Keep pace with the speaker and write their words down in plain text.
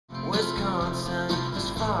Boston, as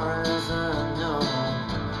far as I know.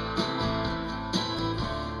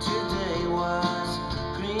 Today was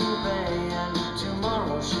Green Bay and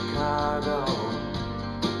tomorrow Chicago.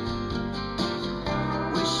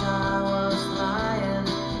 Wish I was lying,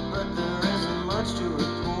 but there isn't much to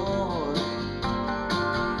report.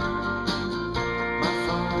 My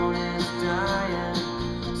phone is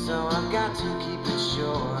dying, so I've got to keep it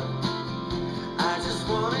short. I just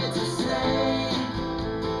wanted to say,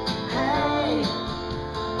 hey,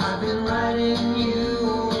 I've been writing you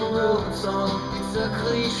a road song. It's a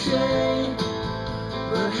cliche,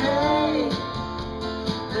 but hey,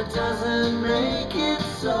 that doesn't make it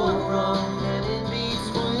so wrong. And in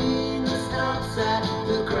between the stops at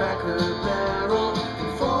the Cracker Barrel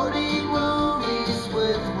and 40 movies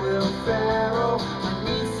with Will Ferrell, I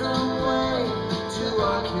need some way to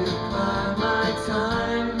occupy my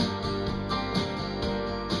time.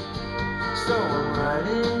 So I'm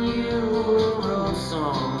writing you a road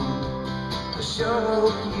song. I sure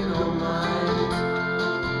hope you don't mind.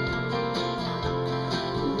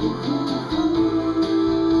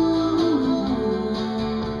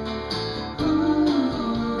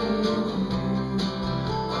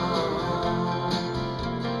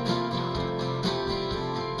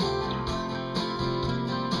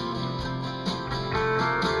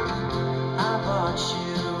 I bought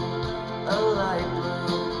you a light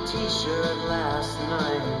blue t-shirt last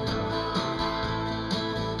night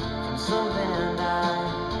from some band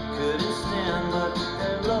I couldn't stand, but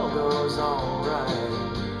their logo's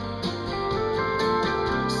alright.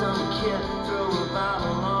 Some kid threw a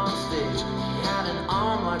bottle on stage, he had an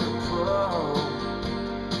arm like a pro.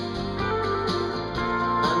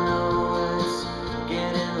 I know it's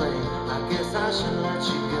getting late, I guess I should let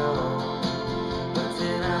you go. But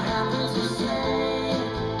did I happen to say,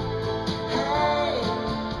 hey,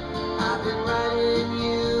 I've been writing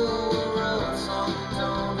you a road song,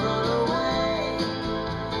 don't run away.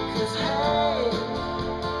 'Cause hey,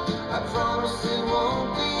 I promise it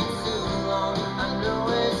won't be too long. I know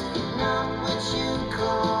it's not what you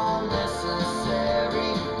call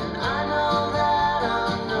necessary, and I know that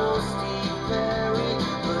I'm no Steve Perry.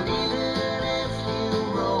 But even if you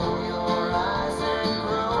roll your eyes and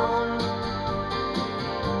groan,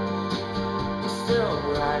 I'm still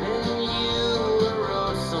writing you a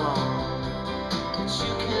road song that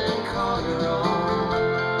you can call your own.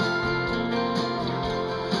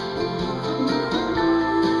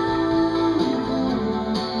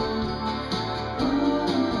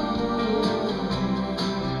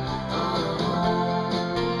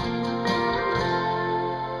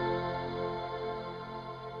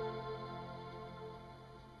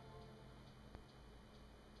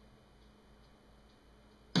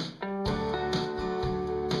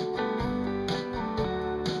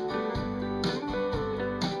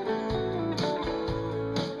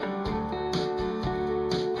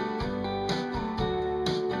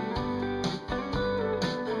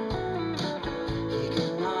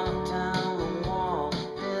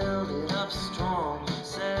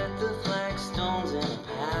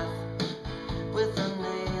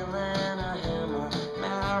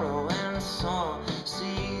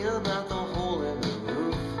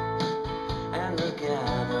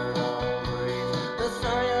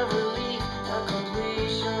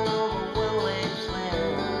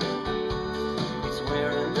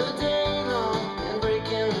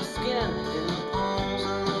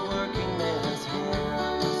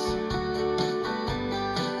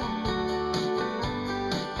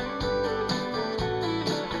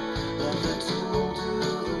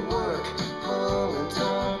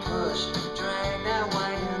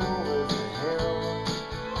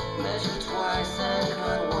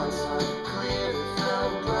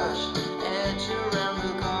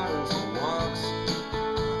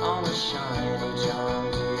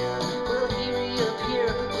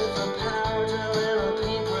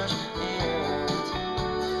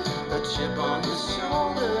 Chip on his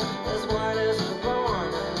shoulder, as wide as a bone.